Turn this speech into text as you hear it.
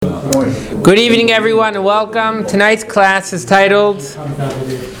Good evening, everyone, and welcome. Tonight's class is titled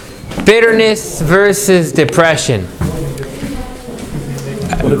Bitterness versus Depression.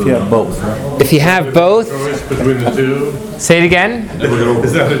 What if you have both? If you have both, Choice between the two? say it again.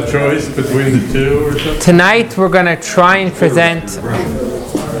 Is that a choice between the two or something? Tonight we're going to try and present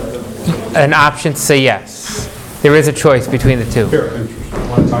an option to say yes. There is a choice between the two.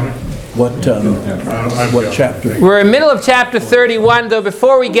 What chapter? We're in the middle of chapter 31, though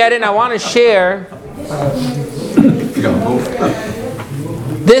before we get in, I want to share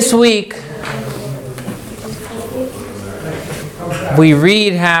this week we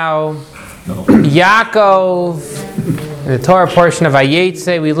read how Yaakov, in the Torah portion of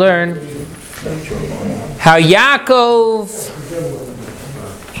Vayetze, we learn how Yaakov,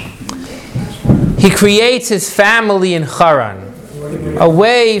 he creates his family in Haran,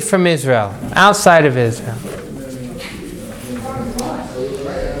 away from Israel, outside of Israel.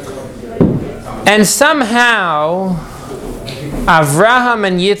 And somehow, Avraham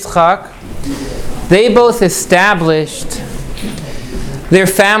and Yitzchak, they both established their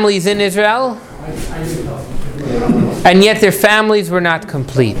families in Israel, and yet their families were not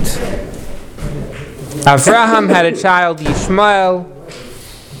complete. Avraham had a child, Yishmael,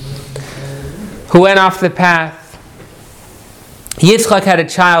 who went off the path. Yitzchak had a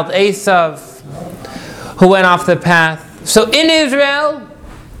child, Esav, who went off the path. So in Israel,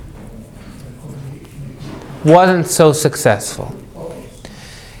 wasn't so successful.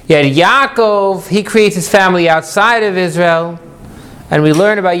 Yet Yaakov, he creates his family outside of Israel, and we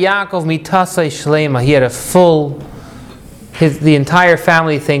learn about Yaakov, Mitasai Shlema. He had a full, the entire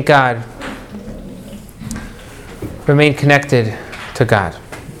family, thank God, remained connected to God.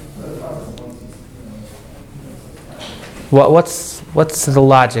 What's the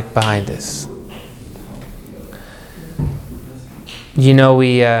logic behind this? You know,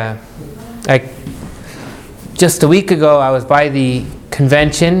 just a week ago, I was by the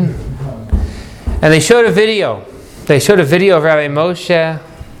convention, and they showed a video. They showed a video of Rabbi Moshe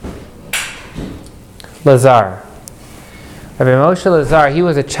Lazar. Rabbi Moshe Lazar, he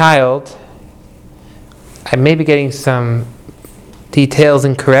was a child. I may be getting some details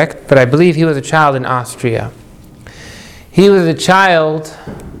incorrect, but I believe he was a child in Austria. He was a child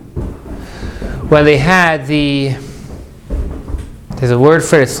when they had there's a word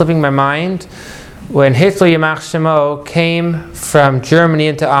for it, it's slipping my mind, when Hitler Yamach Shemo came from Germany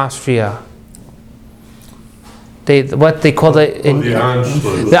into Austria. What they called it? The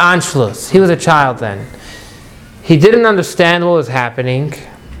Anschluss. The Anschluss. He was a child then. He didn't understand what was happening,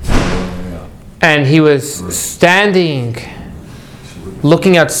 and he was standing,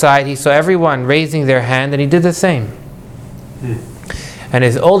 looking outside. He saw everyone raising their hand, and he did the same. And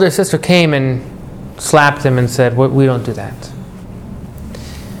his older sister came and slapped him and said, "We don't do that."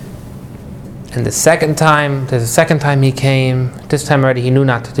 And there's a second time he came. This time already he knew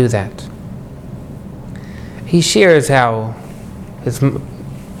not to do that. He shares how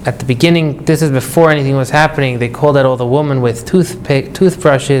at the beginning, this is before anything was happening, they called out all the women with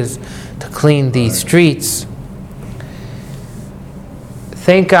toothbrushes to clean the streets.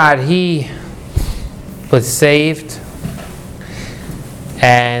 Thank God he was saved,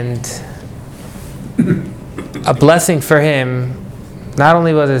 and a blessing for him. Not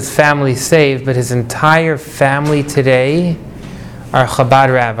only was his family saved, but his entire family today are Chabad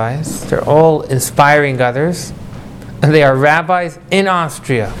rabbis. They're all inspiring others. And they are rabbis in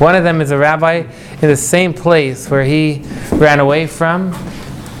Austria. One of them is a rabbi in the same place where he ran away from.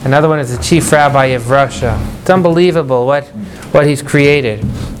 Another one is the chief rabbi of Russia. It's unbelievable what he's created.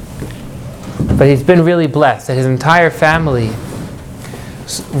 But he's been really blessed that his entire family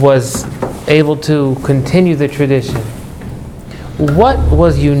was able to continue the tradition. What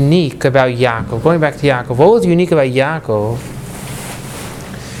was unique about Yaakov? Going back to Yaakov, what was unique about Yaakov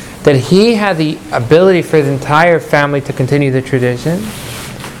that he had the ability for his entire family to continue the tradition,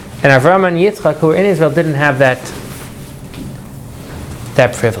 and Avraham and Yitzchak, who were in Israel, didn't have that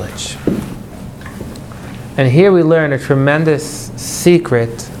privilege? And here we learn a tremendous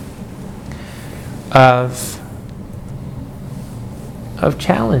secret of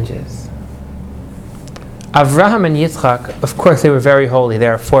challenges. Avraham and Yitzchak, of course, they were very holy. They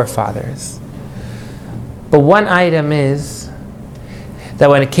are forefathers. But one item is that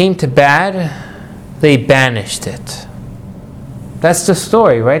when it came to bad, they banished it. That's the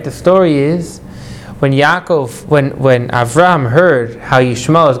story, right? The story is when Avraham heard how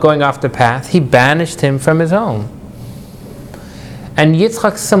Yishmael is going off the path, he banished him from his home. And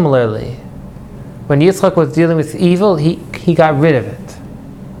Yitzchak similarly. When Yitzchak was dealing with evil, he got rid of it.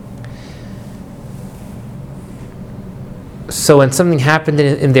 So So when something happened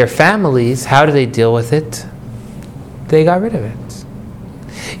in their families, how do they deal with it? They got rid of it.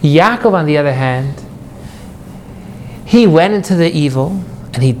 Yaakov, on the other hand, he went into the evil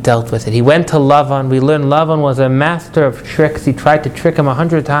and he dealt with it. He went to Lavan. We learned Lavan was a master of tricks. He tried to trick him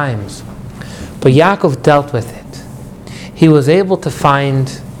 100 times. But Yaakov dealt with it. He was able to find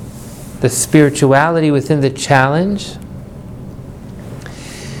the spirituality within the challenge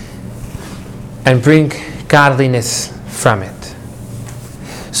and bring godliness from it.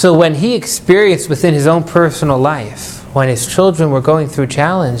 So when he experienced within his own personal life, when his children were going through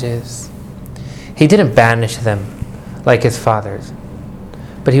challenges, he didn't banish them like his fathers,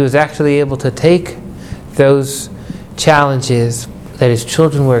 but he was actually able to take those challenges that his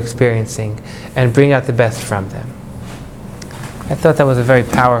children were experiencing and bring out the best from them. I thought that was a very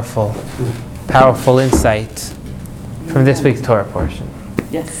powerful insight from this week's Torah portion.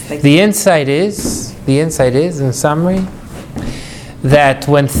 Yes, thank you. The insight is, in summary, that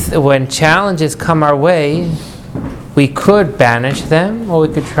when challenges come our way, we could banish them, or we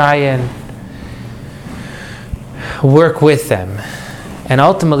could try and work with them. And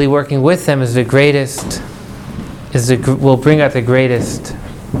ultimately, working with them is will bring out the greatest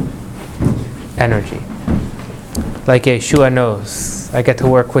energy. Like Yeshua knows. I get to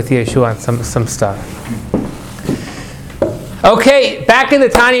work with Yeshua on some stuff. Okay, back in the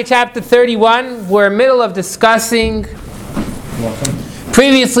Tanya chapter 31, we're in the middle of discussing.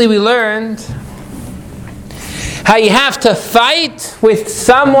 Previously we learned how you have to fight with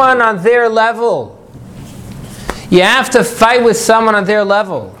someone on their level. You have to fight with someone on their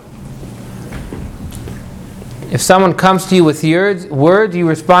level. If someone comes to you with words, you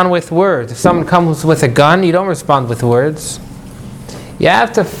respond with words. If someone comes with a gun, you don't respond with words. You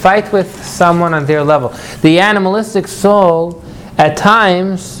have to fight with someone on their level. The animalistic soul, at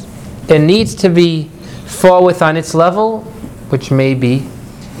times, it needs to be fought with on its level, which may be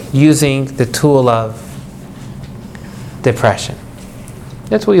using the tool of depression.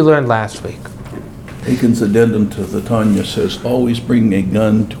 That's what we learned last week. Aiken's addendum to the Tanya says, always bring a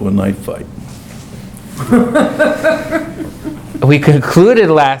gun to a knife fight. We concluded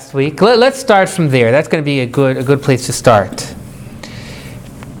last week. Let's start from there. That's going to be a good place to start.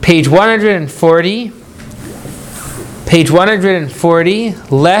 Page 140. Page 140,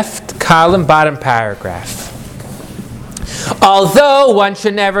 left column, bottom paragraph. Although one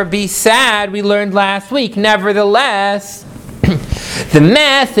should never be sad, we learned last week, nevertheless, the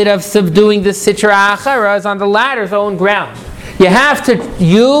method of subduing the Sitra Achara is on the latter's own ground. You have to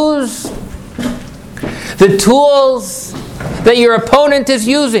use the tools that your opponent is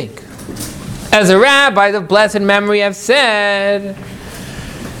using. As a rabbi of blessed memory have said,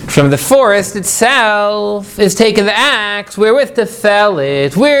 from the forest itself is taken the axe wherewith to fell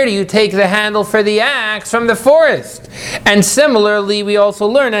it. Where do you take the handle for the axe? From the forest. And similarly, we also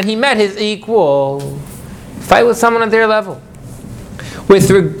learn that he met his equal. Fight with someone on their level. With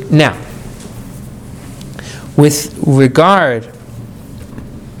regard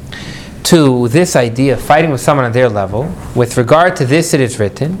to this idea of fighting with someone on their level, with regard to this it is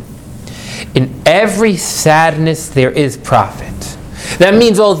written, in every sadness there is profit. That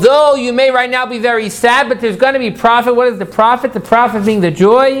means although you may right now be very sad, but there's going to be profit. What is the profit? The profit being the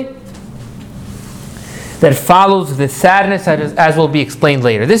joy that follows the sadness, as will be explained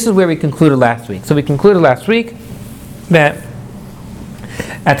later. This is where we concluded last week. So we concluded last week that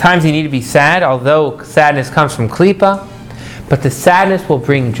at times you need to be sad, although sadness comes from klipa, but the sadness will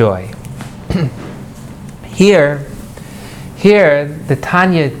bring joy. Here, the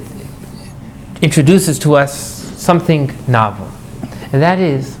Tanya introduces to us something novel. And that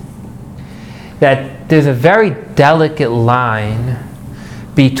is that there's a very delicate line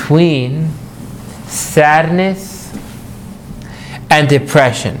between sadness and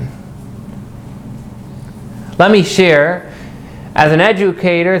depression. Let me share, as an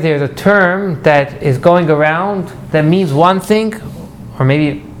educator, there's a term that is going around that means one thing, or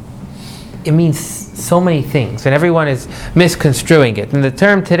maybe it means so many things, and everyone is misconstruing it. And the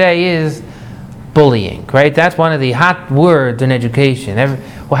term today is bullying, right? That's one of the hot words in education.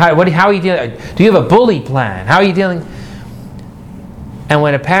 How are you dealing? Do you have a bully plan? How are you dealing? And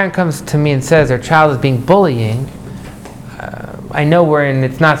when a parent comes to me and says their child is being bullying, I know we're in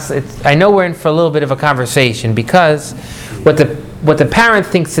for a little bit of a conversation, because what the parent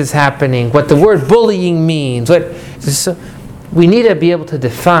thinks is happening, what the word bullying means, we need to be able to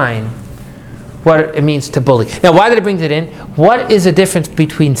define what it means to bully. Now, why did it bring it in? What is the difference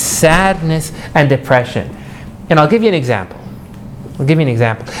between sadness and depression? And I'll give you an example.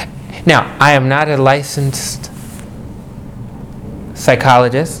 Now, I am not a licensed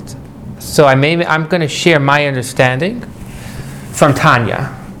psychologist, so I'm going to share my understanding from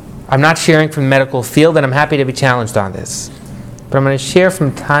Tanya. I'm not sharing from the medical field, and I'm happy to be challenged on this. But I'm going to share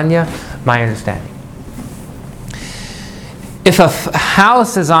from Tanya my understanding. If a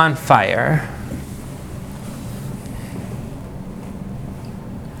house is on fire,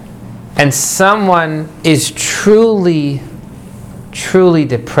 and someone is truly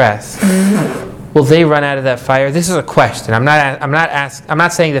depressed, will they run out of that fire? This is a question. I'm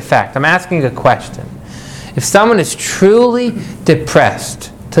not saying the fact. I'm asking a question. If someone is truly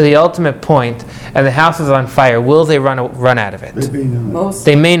depressed to the ultimate point, and the house is on fire, will they run out of it?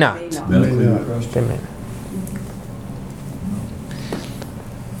 They may not. They may not.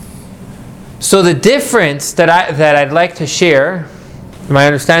 So the difference that I'd like to share, my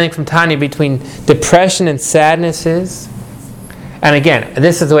understanding from Tanya, between depression and sadness is, and again,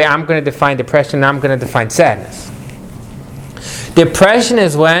 this is the way I'm going to define depression, and I'm going to define sadness. Depression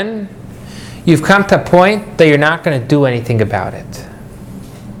is when you've come to a point that you're not going to do anything about it.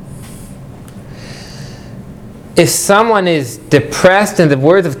 If someone is depressed, in the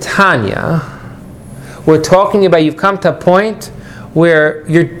words of Tanya, we're talking about you've come to a point where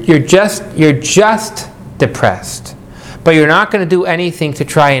you're just depressed, but you're not going to do anything to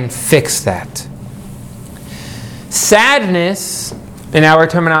try and fix that. Sadness, in our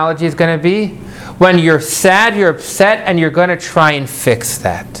terminology, is going to be when you're sad, you're upset, and you're going to try and fix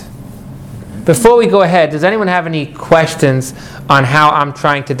that. Before we go ahead, does anyone have any questions on how I'm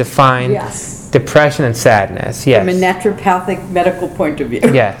trying to define depression and sadness? Yes. From a naturopathic medical point of view.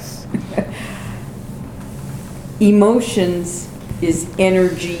 Yes. Emotions is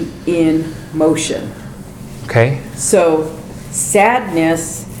energy in motion. Okay. So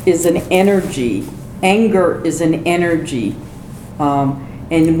sadness is an energy. Anger is an energy.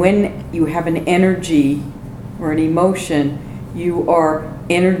 And when you have an energy or an emotion, you are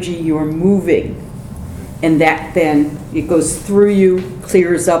energy, you're moving. And that then, it goes through you,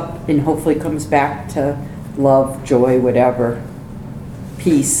 clears up, and hopefully comes back to love, joy, whatever,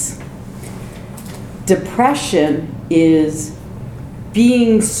 peace. Depression is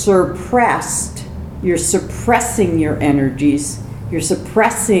being suppressed. You're suppressing your energies. You're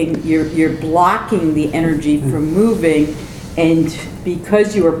suppressing, you're blocking the energy from moving, and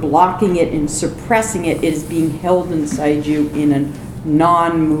because you are blocking it and suppressing it, it is being held inside you in a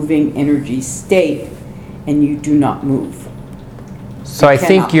non-moving energy state, and you do not move. So I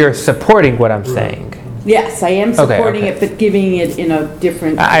think you're supporting what I'm saying. Yes, I am supporting Okay. it, but giving it in a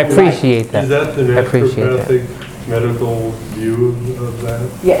different I light. appreciate that. Is that the I appreciate that. naturopathic medical view of that?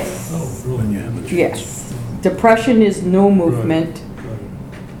 Yes. When you have a chance. Yes. Depression is no movement,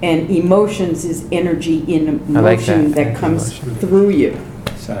 and emotions is energy in I like motion that. that comes through you.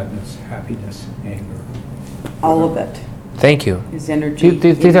 Sadness, happiness, anger. All of it Thank you. is energy.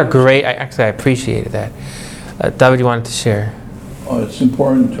 These in are motion. great. I appreciated that. David, you wanted to share? It's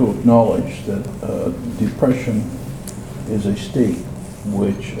important to acknowledge that depression is a state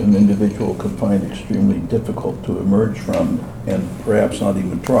which an individual can find extremely difficult to emerge from and perhaps not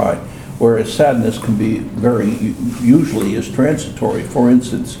even try, whereas sadness can be usually is transitory. For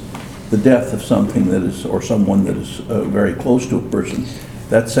instance, the death of something that is, or someone that is very close to a person,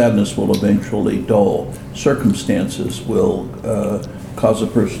 that sadness will eventually dull. Circumstances will cause a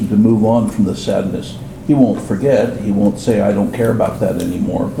person to move on from the sadness. He won't forget, he won't say, I don't care about that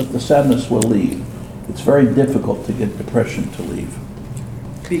anymore, but the sadness will leave. It's very difficult to get depression to leave.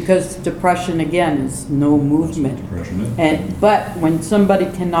 Because depression, again, is no movement. But when somebody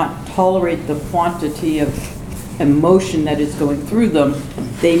cannot tolerate the quantity of emotion that is going through them,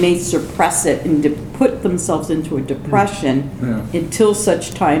 they may suppress it and put themselves into a depression until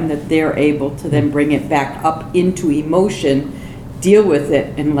such time that they're able to then bring it back up into emotion, deal with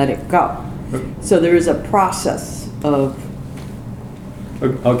it, and let it go. So there is a process of...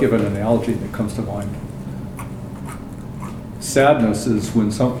 I'll give an analogy that comes to mind. Sadness is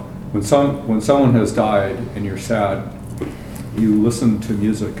when someone has died and you're sad, you listen to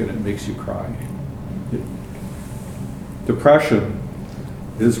music and it makes you cry. Depression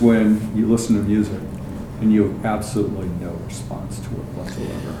is when you listen to music and you have absolutely no response to it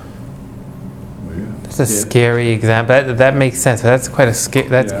whatsoever. That's a scary example. That makes sense. That's quite a scary.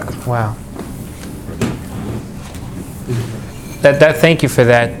 Wow. Thank you for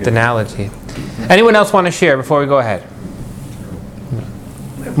that analogy. Anyone else want to share before we go ahead?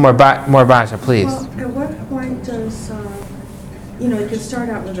 More Baja, please. Well, at what point does, you can start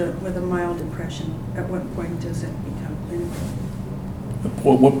out with a mild depression. At what point does it become clinical?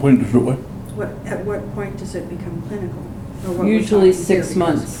 What point is it? At what point does it become clinical? Or what we're Usually talking here, 6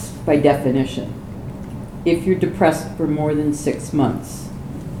 months, by definition. If you're depressed for more than 6 months.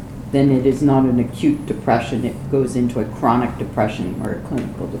 then it is not an acute depression. It goes into a chronic depression or a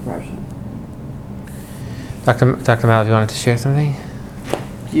clinical depression. Dr. Mal, if you wanted to share something?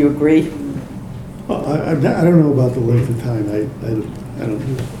 Do you agree? Well, I don't know about the length of time. I don't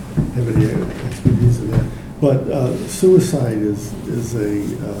have any expertise in that. But suicide is a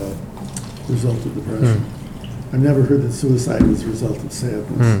result of depression. I've never heard that suicide is a result of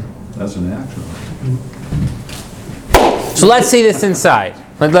sadness. That's an actual. So let's see this inside.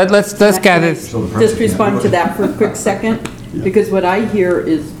 Let's gather. Just respond to that for a quick second, because what I hear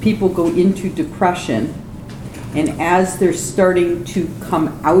is people go into depression, and as they're starting to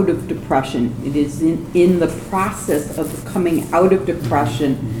come out of depression, it is in the process of coming out of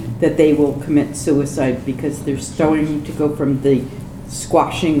depression that they will commit suicide, because they're starting to go from the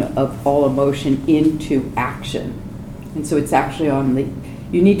squashing of all emotion into action. And so it's actually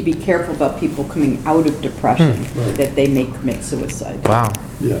you need to be careful about people coming out of depression, that they may commit suicide. Wow.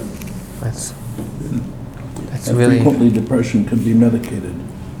 Yeah. That's And really... frequently, depression can be medicated.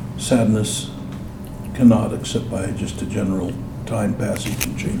 Sadness cannot, except by just a general time passage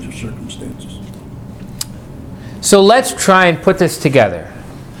and change of circumstances. So let's try and put this together.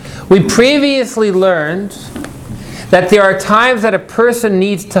 We previously learned that there are times that a person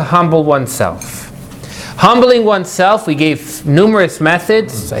needs to humble oneself. Humbling oneself, we gave numerous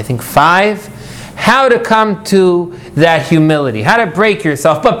methods, I think 5, how to come to that humility, how to break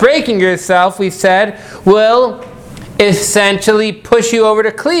yourself. But breaking yourself, we said, will essentially push you over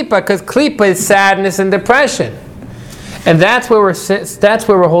to klipa, because klipa is sadness and depression. And that's where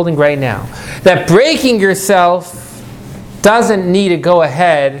we're holding right now. That breaking yourself doesn't need to go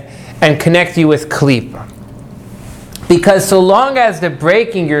ahead and connect you with klipa. Because so long as the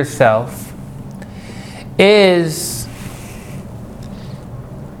breaking yourself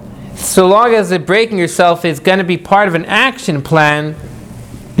is going to be part of an action plan,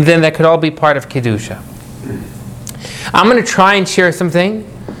 then that could all be part of Kedusha. I'm going to try and share something,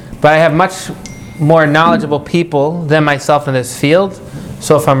 but I have much more knowledgeable people than myself in this field,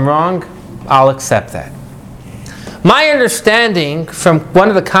 so if I'm wrong, I'll accept that. My understanding from one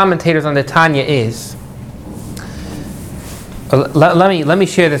of the commentators on the Tanya is, let me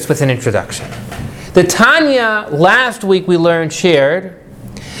share this with an introduction. The Tanya last week we shared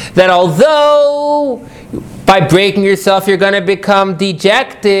that although by breaking yourself you're going to become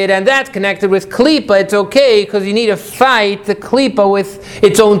dejected, and that's connected with klipa, it's okay because you need to fight the klipa with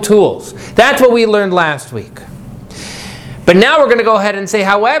its own tools. That's what we learned last week. But now we're going to go ahead and say,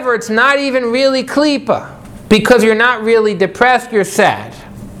 however, it's not even really klipa, because you're not really depressed, you're sad.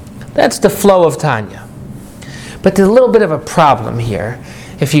 That's the flow of Tanya. But there's a little bit of a problem here,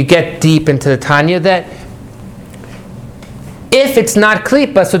 if you get deep into the Tanya, that if it's not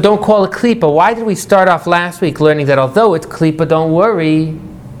klipa, so don't call it klipa. Why did we start off last week learning that although it's klipa, don't worry,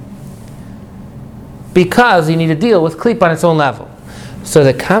 because you need to deal with klipa on its own level. So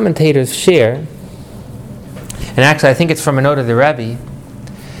the commentators share, and actually I think it's from a note of the Rebbe,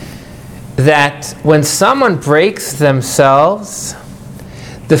 that when someone breaks themselves,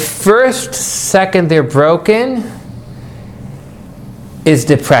 the first second they're broken is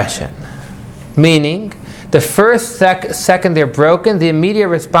depression. Meaning, the first second they're broken, the immediate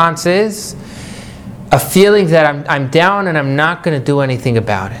response is a feeling that I'm down and I'm not going to do anything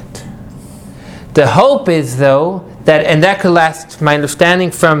about it. The hope is, though, and that could last, my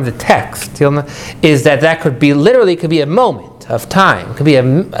understanding from the text, is that could be a moment of time. It could be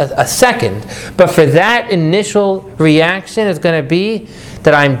a second. But for that initial reaction is going to be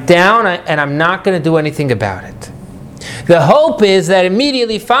that I'm down and I'm not going to do anything about it. The hope is that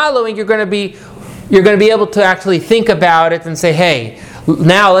immediately following you're going to be able to actually think about it and say, hey,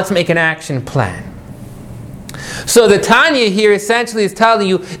 now let's make an action plan. So the Tanya here essentially is telling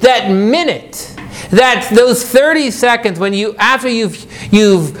you that minute, those 30 seconds when after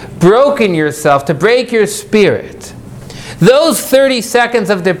you've broken yourself to break your spirit, those 30 seconds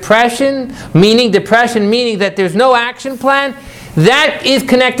of depression meaning that there's no action plan, that is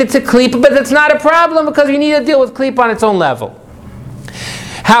connected to klipa, but that's not a problem because you need to deal with klipa on its own level.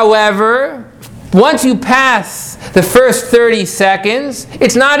 However, once you pass the first 30 seconds,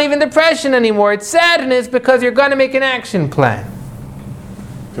 it's not even depression anymore. It's sadness because you're going to make an action plan.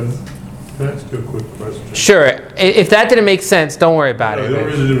 Can I ask you a quick question? Sure. If that didn't make sense, don't worry about it. The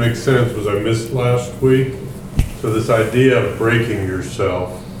only reason it didn't make sense was I missed last week. So this idea of breaking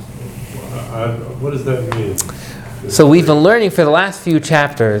yourself, what does that mean? So we've been learning for the last few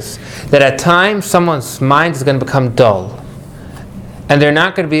chapters that at times someone's mind is going to become dull. And they're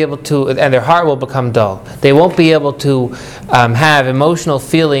not going to be able to, and their heart will become dull. They won't be able to have emotional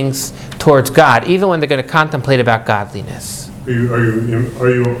feelings towards God, even when they're going to contemplate about godliness. Are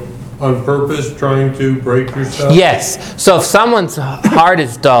you on purpose trying to break yourself? Yes. So if someone's heart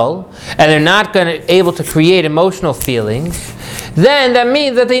is dull and they're not able to create emotional feelings, then that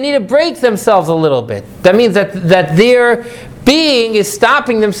means that they need to break themselves a little bit. That means that their being is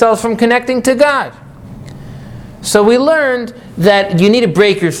stopping themselves from connecting to God. So we learned that you need to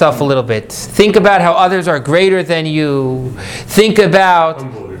break yourself a little bit. Think about how others are greater than you. Think about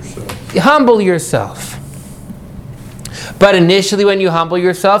humble yourself. But initially, when you humble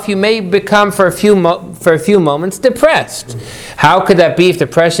yourself, you may become for a few moments depressed. How could that be if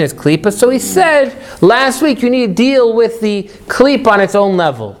depression is klipa? So he said last week you need to deal with the klipa on its own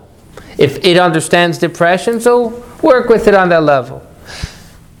level. If it understands depression, so work with it on that level.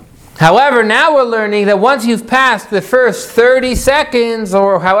 However, now we're learning that once you've passed the first 30 seconds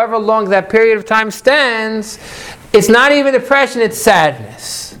or however long that period of time stands, it's not even depression, it's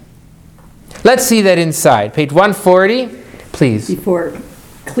sadness. Let's see that inside. Page 140. Please. Before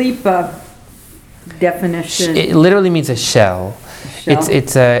klipa definition. It literally means a shell.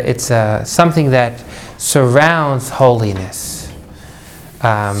 It's something that surrounds holiness.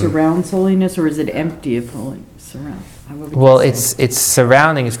 Surrounds holiness, or is it empty of holiness? Surround. Well, it's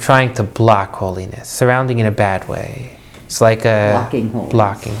surrounding is trying to block holiness. Surrounding in a bad way. It's like a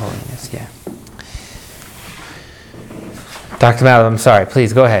blocking holiness. Yeah. Dr. Mallow, I'm sorry.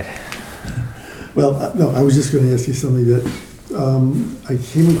 Please go ahead. Well, no, I was just going to ask you something that I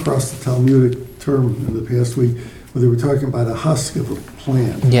came across the Talmudic term in the past week where they were talking about a husk of a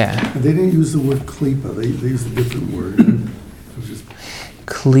plant. Yeah. And they didn't use the word klipa. They used a different word.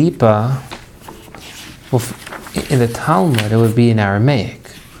 Klipa, well, in the Talmud, it would be in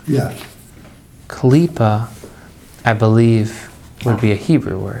Aramaic. Yeah. Klipa, I believe, would be a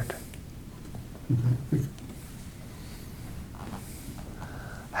Hebrew word. Mm-hmm.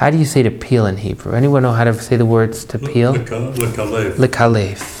 How do you say to peel in Hebrew? Anyone know how to say the words to peel? Lekalef.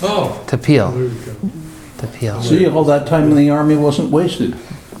 Lekalef. Oh. To peel. There you go. To peel. See, all that time in the army wasn't wasted.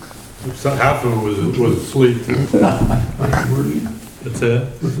 So half of it was sleep. That's it?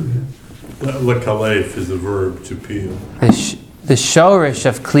 Lekalef is the verb to peel. The shorish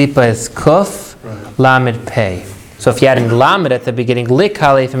of klipa is kuf, Right. lamed pei. So if you're adding lamed at the beginning,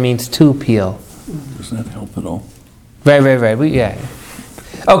 lekalef means to peel. Does that help at all? Right. Yeah.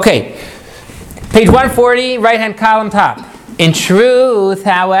 Okay. Page 140, right-hand column top. In truth,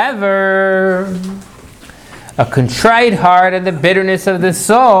 however, a contrite heart and the bitterness of the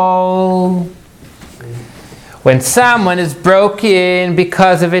soul, when someone is broken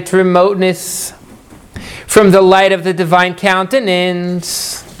because of its remoteness from the light of the divine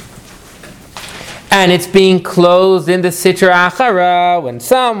countenance, and it's being closed in the sitra achara, when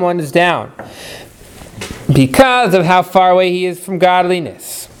someone is down because of how far away he is from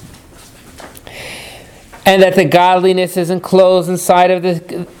godliness, and that the godliness is enclosed inside of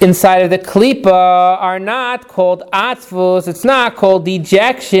the klipa, are not called atzvus. It's not called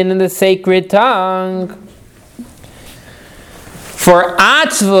dejection in the sacred tongue. For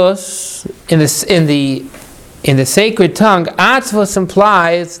atzvus in the sacred tongue, atzvus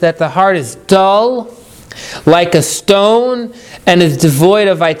implies that the heart is dull, like a stone, and is devoid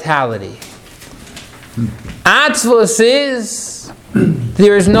of vitality. Atzvus is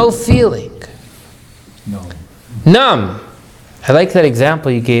there is no feeling. Numb. I like that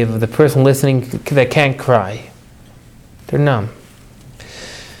example you gave of the person listening that can't cry. They're numb.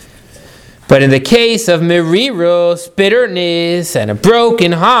 But in the case of meriros, bitterness, and a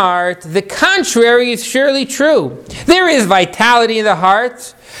broken heart, the contrary is surely true. There is vitality in the heart,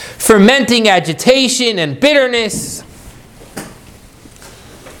 fermenting agitation and bitterness.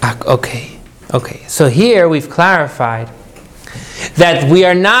 Okay. So here we've clarified that we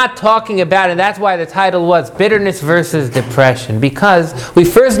are not talking about, and that's why the title was bitterness versus depression, because we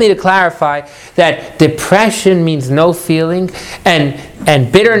first need to clarify that depression means no feeling,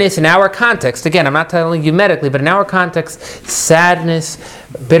 and bitterness in our context, again, I'm not telling you medically, but in our context, sadness,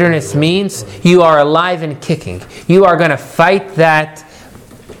 bitterness means you are alive and kicking. You are going to fight that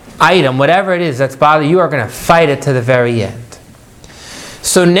item, whatever it is that's bothering you, are going to fight it to the very end.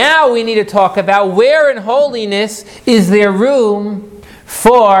 So now we need to talk about where in holiness is there room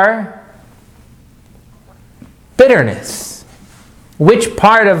for bitterness. Which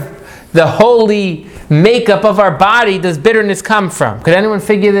part of the holy makeup of our body does bitterness come from? Could anyone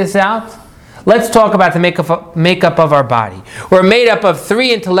figure this out? Let's talk about the makeup of our body. We're made up of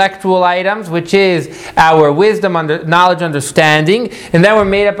 3 intellectual items, which is our wisdom, knowledge, understanding, and then we're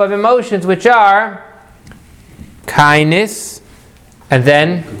made up of emotions, which are kindness, and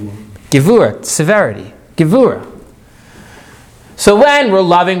then gevura, severity, gevura. So when we're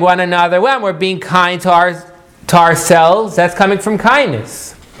loving one another, when we're being kind to ourselves, that's coming from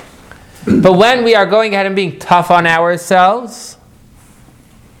kindness. But when we are going ahead and being tough on ourselves,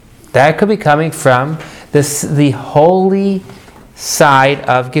 that could be coming from the holy side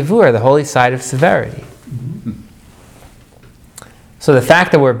of Gevurah, the holy side of severity. So the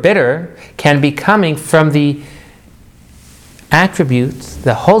fact that we're bitter can be coming from the attributes,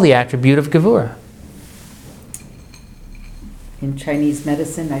 the holy attribute of Gevurah. In Chinese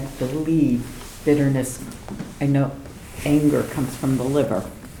medicine, I believe bitterness, I know anger comes from the liver.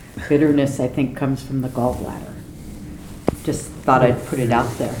 Bitterness, I think, comes from the gallbladder. Just thought I'd put it out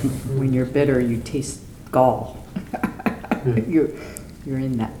there. When you're bitter, you taste gall. You're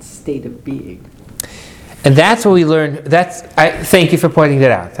in that state of being. And that's what we learn. Thank you for pointing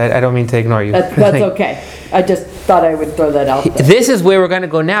that out. I don't mean to ignore you. That's okay. I just thought I would throw that out there. This is where we're going to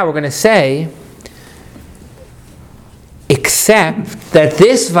go now. We're going to say, except that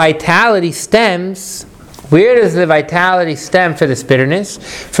this vitality stems, where does the vitality stem for this bitterness?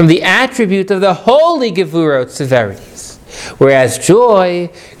 From the attribute of the holy Gevurot severities. Whereas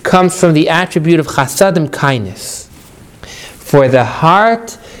joy comes from the attribute of chasadim, kindness. For the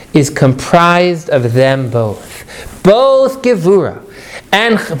heart is comprised of them both. Both Gevurah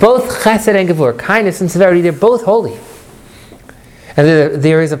and both chesed and Gevurah, kindness and severity, they're both holy. And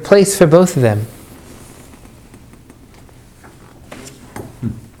there is a place for both of them.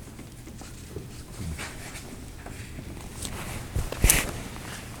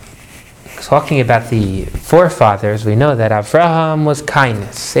 Talking about the forefathers, we know that Avraham was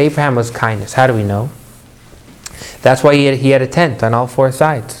kindness. Abraham was kindness. How do we know? That's why he had a tent on all four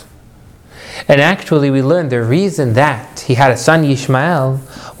sides. And actually we learned the reason that he had a son Yishmael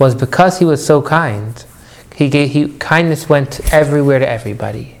was because he was so kind. Kindness went everywhere to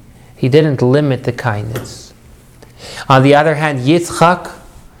everybody. He didn't limit the kindness. On the other hand, Yitzchak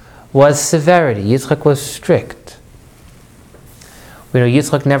was severity. Yitzchak was strict. We know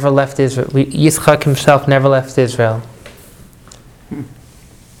Yitzchak never left Israel. Yitzchak himself never left Israel.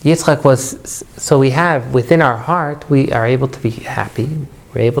 Yitzchak was, so we have within our heart, we are able to be happy,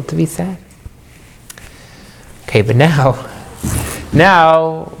 we're able to be sad. Okay, but now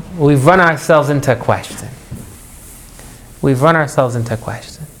we've run ourselves into a question. We've run ourselves into a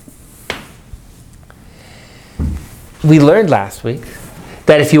question. We learned last week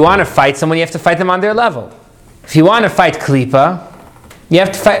that if you want to fight someone, you have to fight them on their level. If you want to fight Klippa, you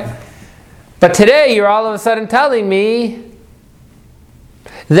have to fight. But today you're all of a sudden telling me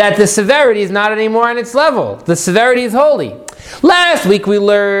that the severity is not anymore on its level. The severity is holy. Last week we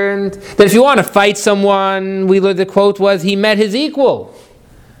learned that if you want to fight someone, we learned the quote was, he met his equal.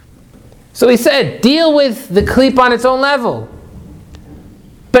 So he said, deal with the klip on its own level.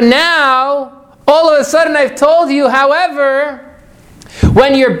 But now, all of a sudden I've told you, however,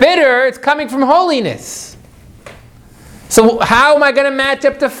 when you're bitter, it's coming from holiness. So how am I going to match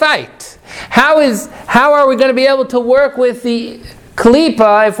up the fight? How are we going to be able to work with the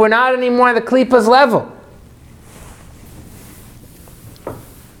klipa if we're not anymore at the klipa's level?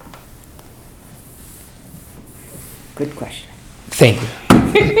 Good question. Thank you.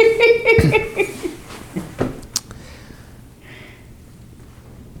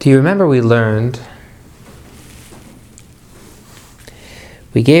 Do you remember we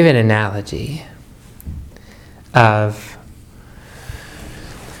gave an analogy of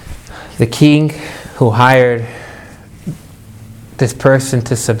the king who hired this person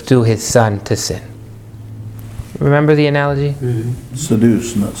to subdue his son to sin. Remember the analogy? Mm-hmm.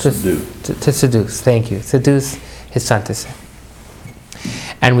 Seduce, not subdue. To seduce, thank you. Seduce his son to sin.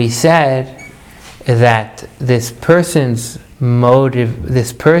 And we said that this person's motive,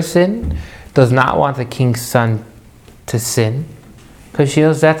 this person does not want the king's son to sin, because she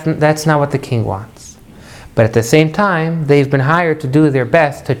knows that's not what the king wants. But at the same time, they've been hired to do their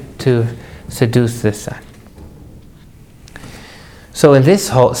best to seduce the son. So in this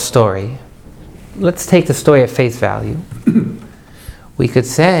whole story, let's take the story at face value. We could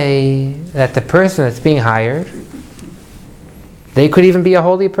say that the person that's being hired, they could even be a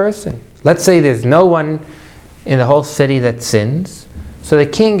holy person. Let's say there's no one in the whole city that sins. So the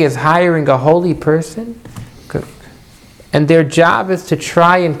king is hiring a holy person, and their job is to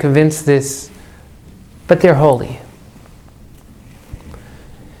try and convince this, but they're holy.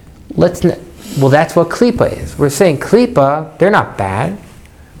 Well, that's what Klippa is. We're saying Klippa, they're not bad.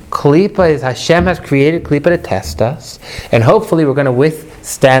 Klippa is, Hashem has created Klippa to test us, and hopefully we're going to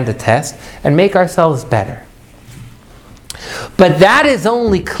withstand the test and make ourselves better. But that is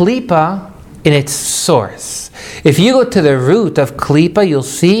only Klippa in its source. If you go to the root of Klippa, you'll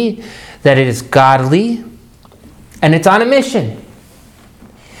see that it is godly and it's on a mission.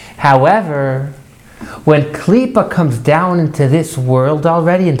 However, When Klippa comes down into this world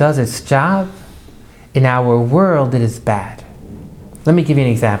already and does its job, in our world it is bad. Let me give you an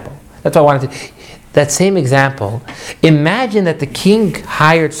example. That's what I wanted to... That same example, imagine that the king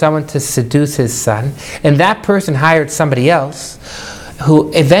hired someone to seduce his son, and that person hired somebody else, who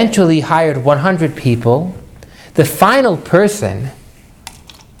eventually hired 100 people. The final person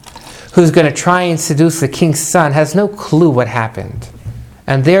who's going to try and seduce the king's son has no clue what happened.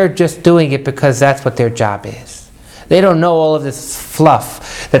 And they're just doing it because that's what their job is. They don't know all of this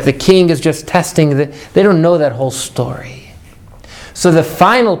fluff, that the king is just testing. They don't know that whole story. So the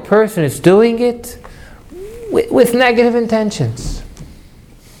final person is doing it with negative intentions.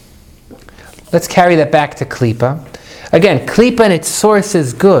 Let's carry that back to Klippa. Again, Klippa in its source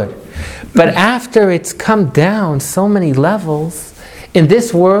is good. But after it's come down so many levels, in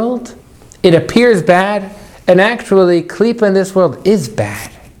this world, it appears bad, and actually Klippa in this world is bad.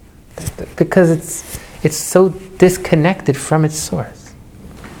 Because it's so disconnected from its source.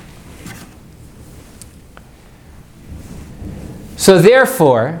 So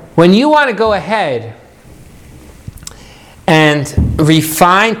therefore, when you want to go ahead and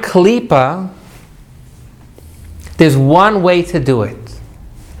refine Klippa, there's one way to do it.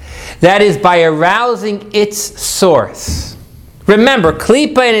 That is by arousing its source. Remember,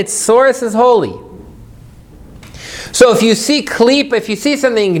 Klippa in its source is holy. So if you see Klippa, if you see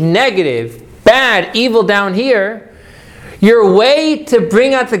something negative, bad, evil down here, your way to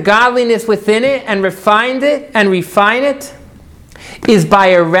bring out the godliness within it and refine it is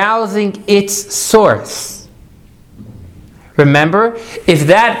by arousing its source. Remember, if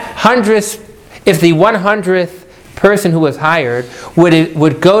the 100th person who was hired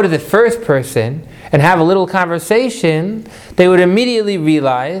would go to the first person and have a little conversation, they would immediately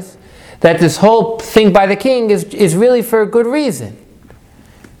realize that this whole thing by the king is really for a good reason.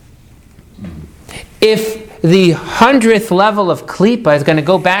 If the 100th level of Klippa is going to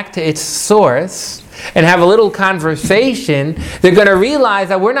go back to its source and have a little conversation, they're going to realize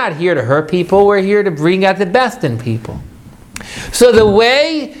that we're not here to hurt people, we're here to bring out the best in people. So the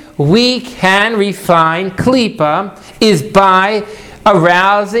way we can refine Klippa is by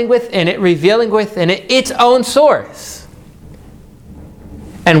arousing within it, revealing within it, its own source.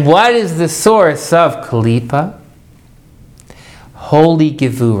 And what is the source of Klippa? Holy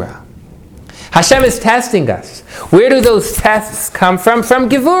Gevura. Hashem is testing us. Where do those tests come from? From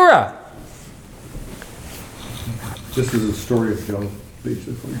Gevura. This is a story of Job,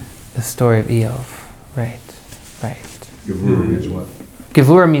 basically. The story of Eov. Right. Gevura means what?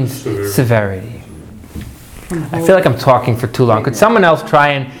 Gevura means severity. I feel like I'm talking for too long. Could someone else try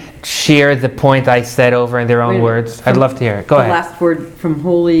and share the point I said over in their own words? I'd love to hear it. Go ahead. The last word from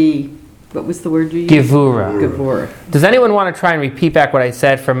holy, what was the word you used? Gevura. Gevura. Does anyone want to try and repeat back what I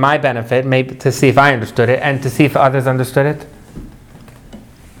said for my benefit, maybe to see if I understood it and to see if others understood it?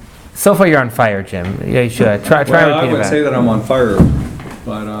 So far you're on fire, Jim. Yeah, you should. Try and repeat it back. I would say that I'm on fire,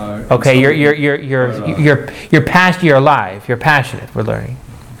 but... Okay, you're passionate, you're alive, you're passionate, we're learning.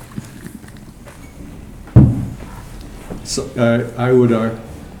 So, I would...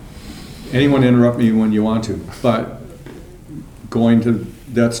 anyone interrupt me when you want to, but going to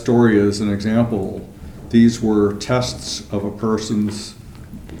that story as an example, these were tests of a person's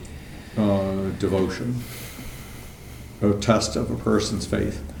devotion, a test of a person's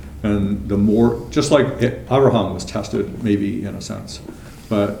faith. And the more, just like Abraham was tested, maybe in a sense,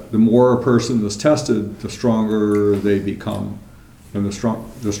 but the more a person is tested, the stronger they become. And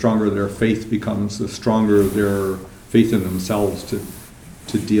the stronger their faith becomes, the stronger their faith in themselves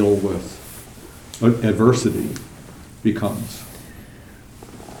to deal with adversity becomes.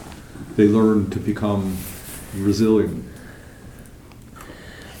 They learn to become resilient.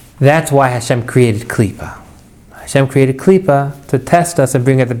 That's why Hashem created Klippa. Hashem created Klippa to test us and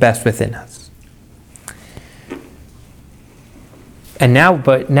bring out the best within us. And now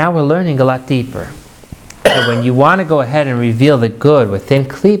we're learning a lot deeper. So when you want to go ahead and reveal the good within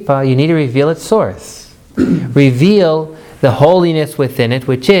Klippa, you need to reveal its source. Reveal the holiness within it,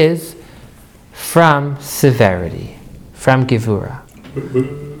 which is from severity, from Gevura.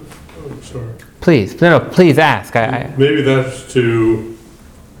 I'm sorry. Please ask. Maybe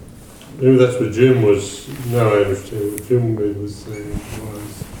that's what Jim was, now I understand what Jim was saying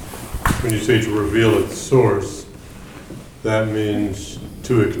was, when you say to reveal its source, that means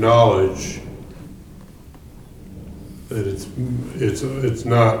to acknowledge that it's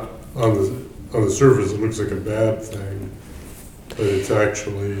not on the surface, it looks like a bad thing, but it's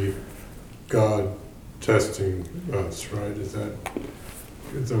actually God testing us, right? Is that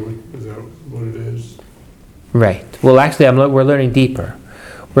what it is? Right. Well, actually, we're learning deeper.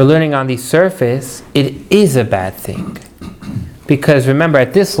 we're learning on the surface, it is a bad thing. Because remember,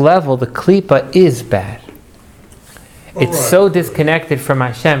 at this level, the klipa is bad. It's so disconnected from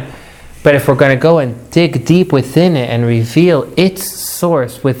Hashem. But if we're going to go and dig deep within it and reveal its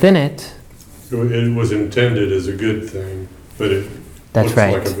source within it, It was intended as a good thing, but it that's looks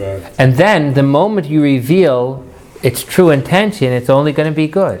right. like a bad thing. And then the moment you reveal its true intention, it's only going to be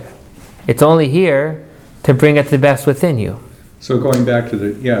good. It's only here to bring it the best within you. So going back to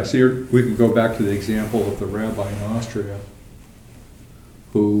we can go back to the example of the rabbi in Austria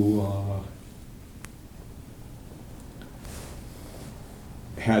who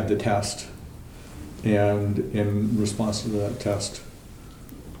had the test, and in response to that test,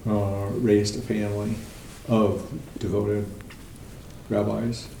 raised a family of devoted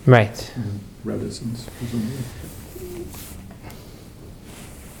rabbis, Right. and Reddisons, presumably.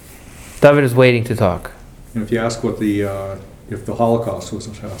 David is waiting to talk. And if you ask what if the Holocaust was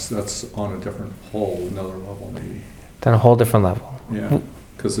a test, that's on a different another level maybe. On a whole different level. Yeah,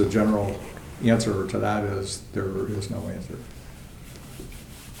 because the general answer to that is there is no answer.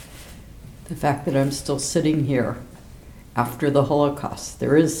 The fact that I'm still sitting here after the Holocaust,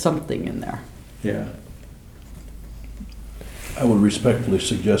 there is something in there. Yeah. I would respectfully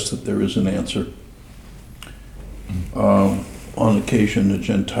suggest that there is an answer. On occasion, a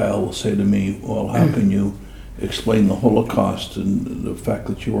Gentile will say to me, well, how can you explain the Holocaust and the fact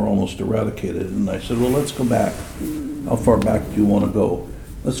that you were almost eradicated? And I said, well, let's go back. How far back do you want to go?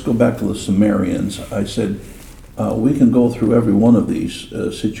 Let's go back to the Sumerians. I said, we can go through every one of these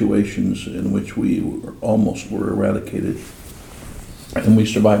situations in which we almost were eradicated, and we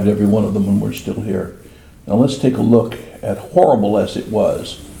survived every one of them and we're still here. Now let's take a look at, horrible as it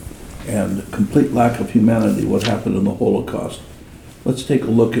was, and complete lack of humanity, what happened in the Holocaust. Let's take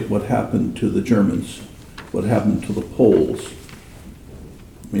a look at what happened to the Germans, what happened to the Poles,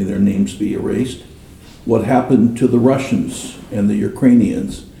 may their names be erased, what happened to the Russians and the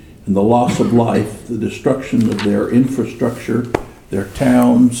Ukrainians, and the loss of life, the destruction of their infrastructure, their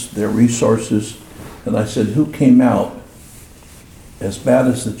towns, their resources. And I said, who came out as bad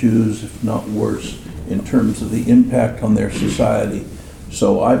as the Jews, if not worse, in terms of the impact on their society?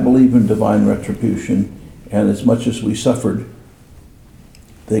 So I believe in divine retribution, and as much as we suffered,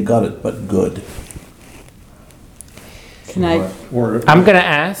 they got it but good. Can I? I'm going to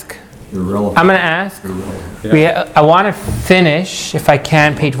ask. Irrelevant. I'm going to ask. Yeah. I want to finish, if I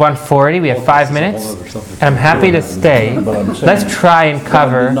can, page 140. We have 5 minutes. And I'm happy to stay. But I'm saying, Let's try and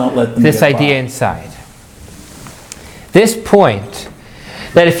cover did not let them this get idea by. inside. This point,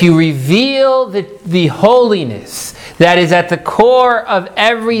 that if you reveal the holiness that is at the core of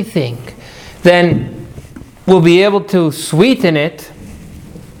everything, then we'll be able to sweeten it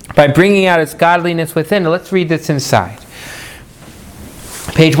by bringing out its godliness within. Let's read this inside.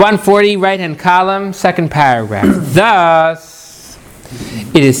 Page 140, right-hand column, second paragraph. Thus,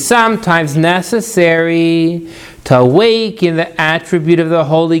 it is sometimes necessary to awaken the attribute of the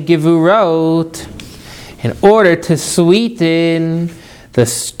holy Gevurot in order to sweeten the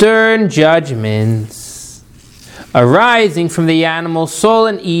stern judgments arising from the animal soul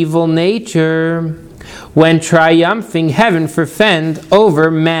and evil nature when triumphing heaven for fend over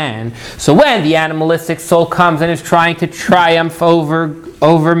man. So when the animalistic soul comes and is trying to triumph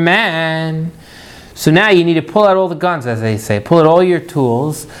over man, so now you need to pull out all the guns, as they say. Pull out all your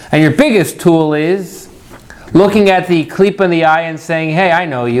tools. And your biggest tool is looking at the klipa in the eye and saying, hey, I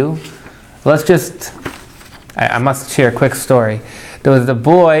know you. Let's just... I must share a quick story. There was a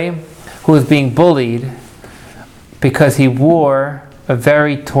boy who was being bullied because he wore a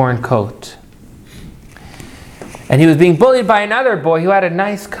very torn coat. And he was being bullied by another boy who had a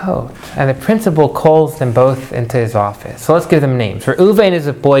nice coat. And the principal calls them both into his office. So let's give them names. Reuven is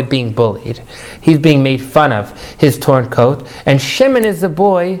a boy being bullied. He's being made fun of his torn coat. And Shimon is the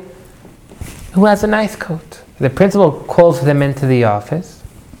boy who has a nice coat. The principal calls them into the office.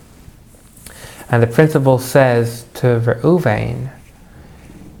 And the principal says to Reuven,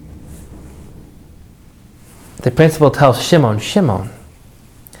 the principal tells Shimon,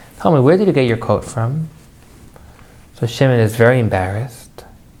 tell me, where did you get your coat from? So Shimon is very embarrassed.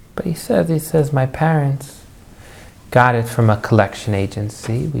 But he says, my parents got it from a collection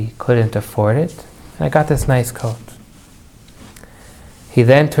agency. We couldn't afford it. And I got this nice coat. He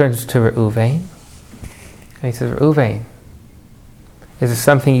then turns to Reuven. And he says, Reuven, is there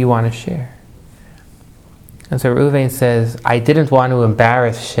something you want to share? And so Reuven says, I didn't want to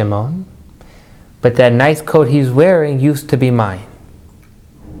embarrass Shimon, but that nice coat he's wearing used to be mine.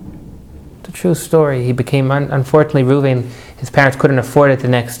 It's a true story. He became, unfortunately, Reuven, his parents couldn't afford it the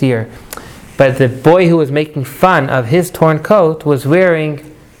next year. But the boy who was making fun of his torn coat was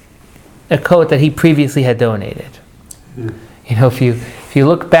wearing a coat that he previously had donated. You know, if you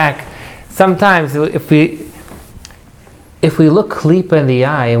look back, sometimes if we look Klippa in the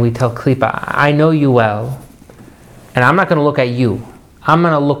eye and we tell Klippa, I know you well, and I'm not going to look at you. I'm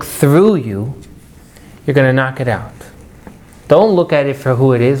going to look through you. You're going to knock it out. Don't look at it for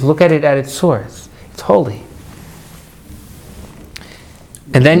who it is. Look at it at its source. It's holy.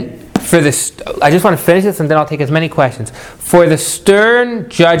 And then, I just want to finish this and then I'll take as many questions. For the stern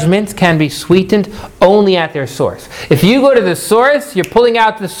judgments can be sweetened only at their source. If you go to the source, you're pulling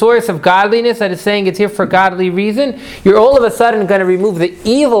out the source of godliness that is saying it's here for godly reason, you're all of a sudden going to remove the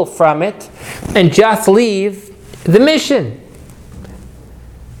evil from it and just leave the mission.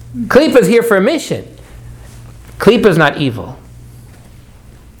 Klippa's here for a mission. Klippa's not evil.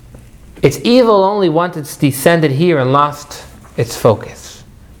 It's evil only once it's descended here and lost its focus.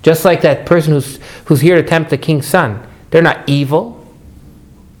 Just like that person who's here to tempt the king's son. They're not evil.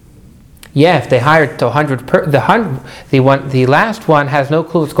 Yeah, if they hired the last one has no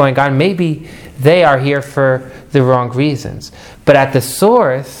clue what's going on. Maybe they are here for the wrong reasons. But at the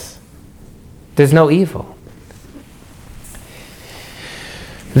source, there's no evil.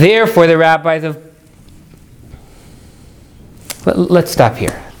 Therefore, the rabbis of... Let's stop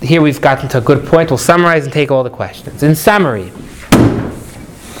here. Here we've gotten to a good point. We'll summarize and take all the questions. In summary,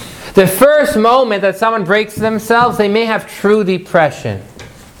 the first moment that someone breaks themselves, they may have true depression.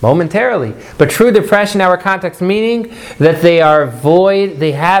 Momentarily. But true depression in our context, meaning that they are void,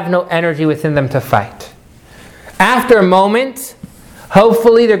 they have no energy within them to fight. After a moment,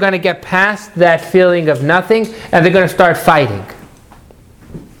 hopefully they're going to get past that feeling of nothing and they're going to start fighting.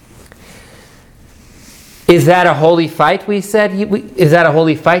 Is that a holy fight, we said? Is that a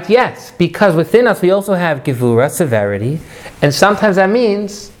holy fight? Yes, because within us we also have gevura, severity, and sometimes that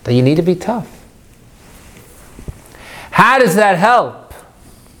means that you need to be tough. How does that help?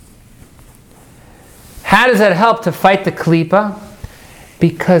 How does that help to fight the Klippa?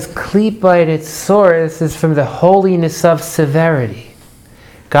 Because Klippa at its source is from the holiness of severity.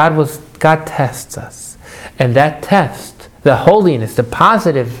 God tests us. And that test, the holiness, the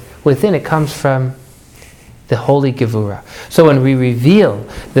positive within it comes from the holy Gevura. So when we reveal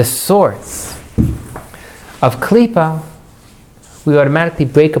the source of Klippa, we automatically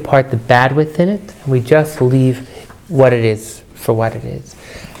break apart the bad within it, and we just leave what it is for what it is.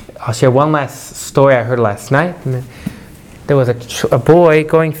 I'll share one last story I heard last night. There was a boy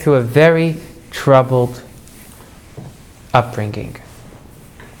going through a very troubled upbringing.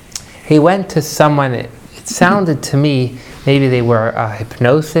 He went to someone, it sounded to me, maybe they were a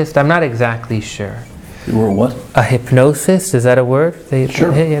hypnosist, I'm not exactly sure. They were what? A hypnosist, is that a word?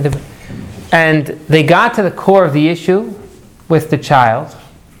 Sure. And they got to the core of the issue with the child.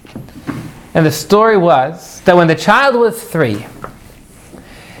 And the story was that when the child was 3,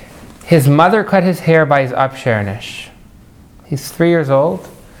 his mother cut his hair by his upshernish. He's 3 years old,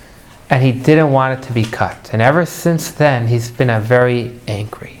 and he didn't want it to be cut. And ever since then, he's been very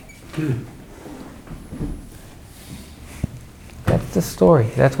angry. That's the story.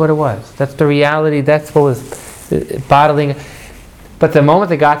 That's what it was. That's the reality. That's what was bottling. But the moment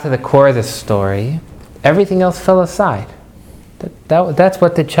they got to the core of the story, everything else fell aside. That's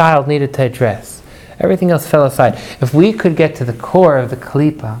what the child needed to address. Everything else fell aside. If we could get to the core of the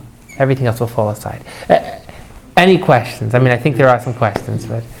Klippa, everything else will fall aside. Any questions? I mean, I think there are some questions,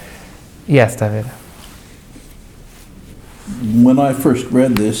 but yes, David. When I first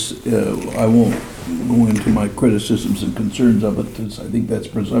read this, I won't go into my criticisms and concerns of it, because I think that's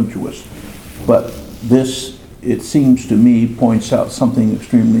presumptuous. But this, it seems to me, points out something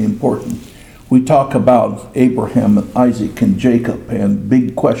extremely important. We talk about Abraham and Isaac and Jacob and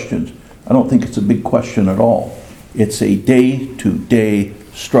big questions. I don't think it's a big question at all. It's a day-to-day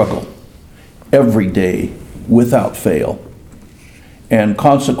struggle, every day, without fail. And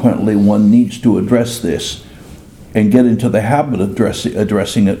consequently, one needs to address this and get into the habit of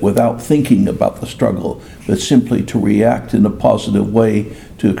addressing it without thinking about the struggle, but simply to react in a positive way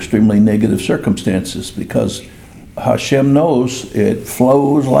to extremely negative circumstances, because Hashem knows it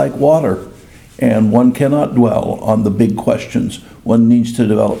flows like water, and one cannot dwell on the big questions. One needs to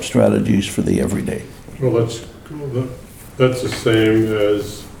develop strategies for the everyday. Well, that's cool. That's the same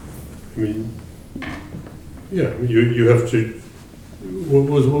as, I mean, yeah, you have to.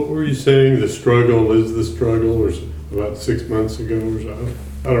 What were you saying? The struggle is the struggle, or about 6 months ago, or so?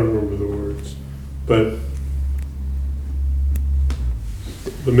 I don't remember the words, but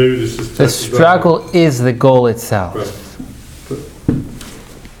maybe this is the struggle is the goal itself. Right.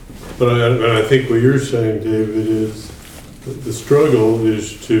 But I think what you're saying, David, is that the struggle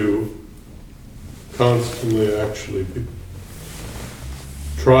is to constantly actually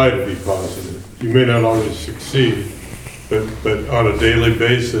try to be positive. You may not always succeed, but on a daily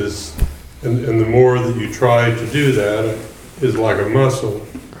basis, and the more that you try to do that, is like a muscle.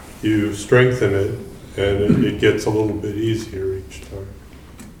 You strengthen it, and it gets a little bit easier each time.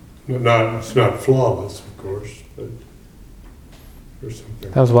 It's not flawless, of course, but or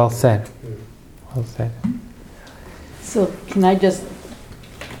something. That was well said. Yeah. Well said. So can I just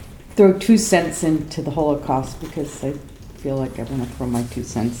throw 2 cents into the Holocaust, because I feel like I want to throw my 2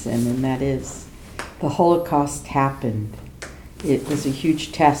 cents in, and that is the Holocaust happened. It was a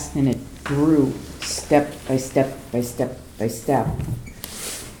huge test, and it grew step by step by step by step.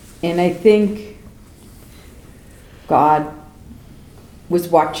 And I think God was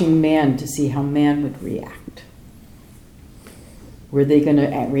watching man to see how man would react. Were they going to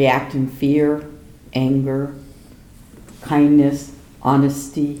react in fear, anger, kindness,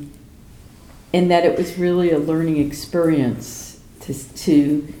 honesty? And that it was really a learning experience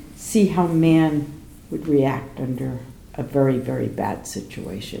to see how man would react under a very, very bad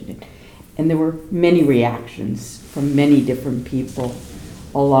situation. And there were many reactions from many different people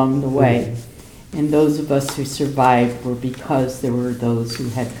along the way. And those of us who survived were because there were those who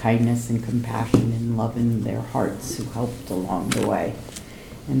had kindness and compassion and love in their hearts who helped along the way.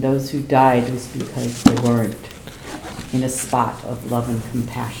 And those who died was because they weren't in a spot of love and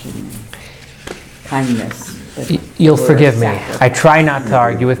compassion and kindness. You'll were forgive me. sacrificed. I try not to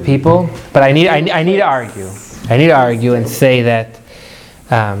argue with people, but I need to argue. I need to argue and say that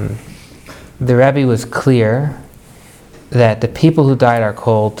the Rebbe was clear that the people who died are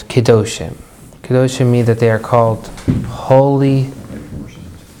called Kedoshim. Kedoshim mean that they are called holy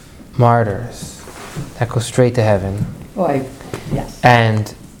martyrs that go straight to heaven. Yes.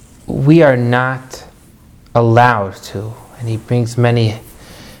 And we are not allowed to, and he brings many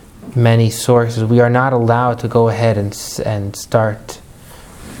sources, we are not allowed to go ahead and start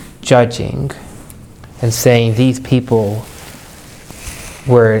judging and saying these people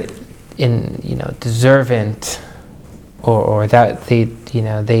were deserving, or that they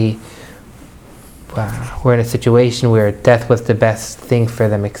were in a situation where death was the best thing for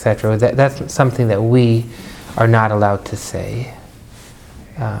them, etc. That's something that we are not allowed to say.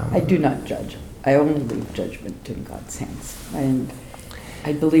 I do not judge. I only leave judgment in God's hands. And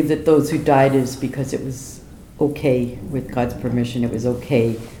I believe that those who died is because it was okay with God's permission. It was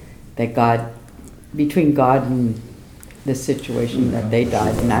okay that between God and the situation that they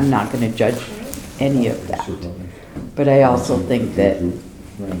died, and I'm not going to judge any of that. But I also think that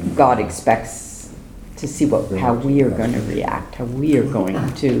God expects to see how we are going to react, how we are going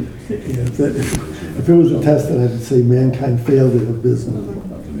to. If it was a test, then I'd say mankind failed it abysmally.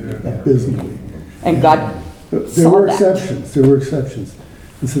 And God There saw were that. exceptions. There were exceptions.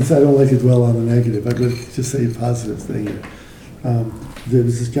 And since I don't like to dwell on the negative, I'm going to just say a positive thing here. There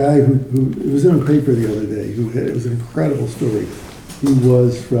was this guy who it was in a paper the other day. It was an incredible story. He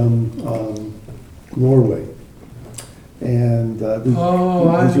was from Norway, and did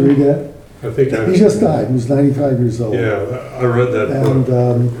you read that? I think He just died. He was 95 years old. Yeah, I read that And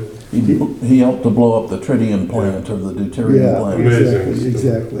book. He helped to blow up the tritium plant or the deuterium yeah, plant. Amazing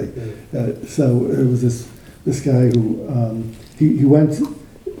exactly. So it was this guy who he went.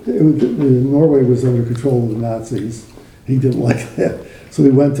 Norway was under control of the Nazis. He didn't like that, so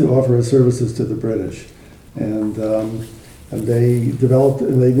he went to offer his services to the British, and they developed.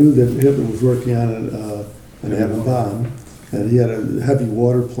 And they knew that Hitler was working on an atom bomb, and he had a heavy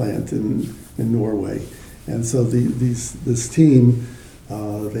water plant in Norway, and so this team.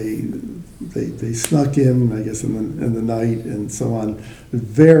 They snuck in, I guess, in the night and so on.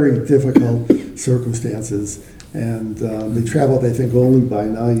 Very difficult circumstances, and they traveled, I think, only by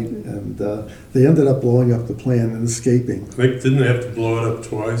night, and they ended up blowing up the plant and escaping. Didn't they have to blow it up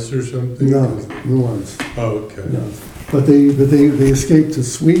twice or something? No once. Oh, okay. No. But they escaped to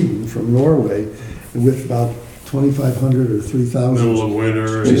Sweden from Norway with about 2,500 or 3,000. Middle of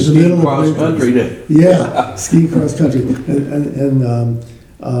winter. They In the skied middle of cross winter. country to Yeah, ski cross country, and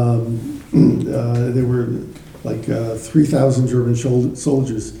there were like 3,000 German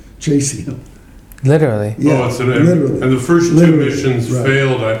soldiers chasing him. Literally. Yeah, literally. And the first two Literally, missions right.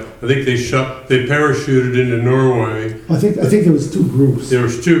 failed. I think they parachuted into Norway. I think there was two groups. There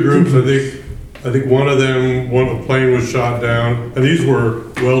was two groups. I think one of them, a plane was shot down, and these were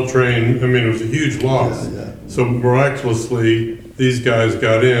well trained. I mean, it was a huge loss. Yeah. So miraculously, these guys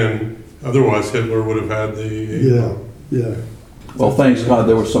got in. Otherwise, Hitler would have had the. Yeah. Well, thanks God,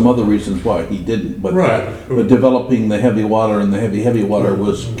 there were some other reasons why he didn't, but Right. but developing the heavy water and the heavy water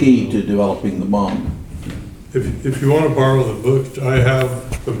was key to developing the bomb. If you want to borrow the book, I have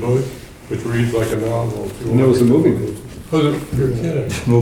the book, which reads like a novel. If you And there want was a to read movie. it. Oh, you're kidding.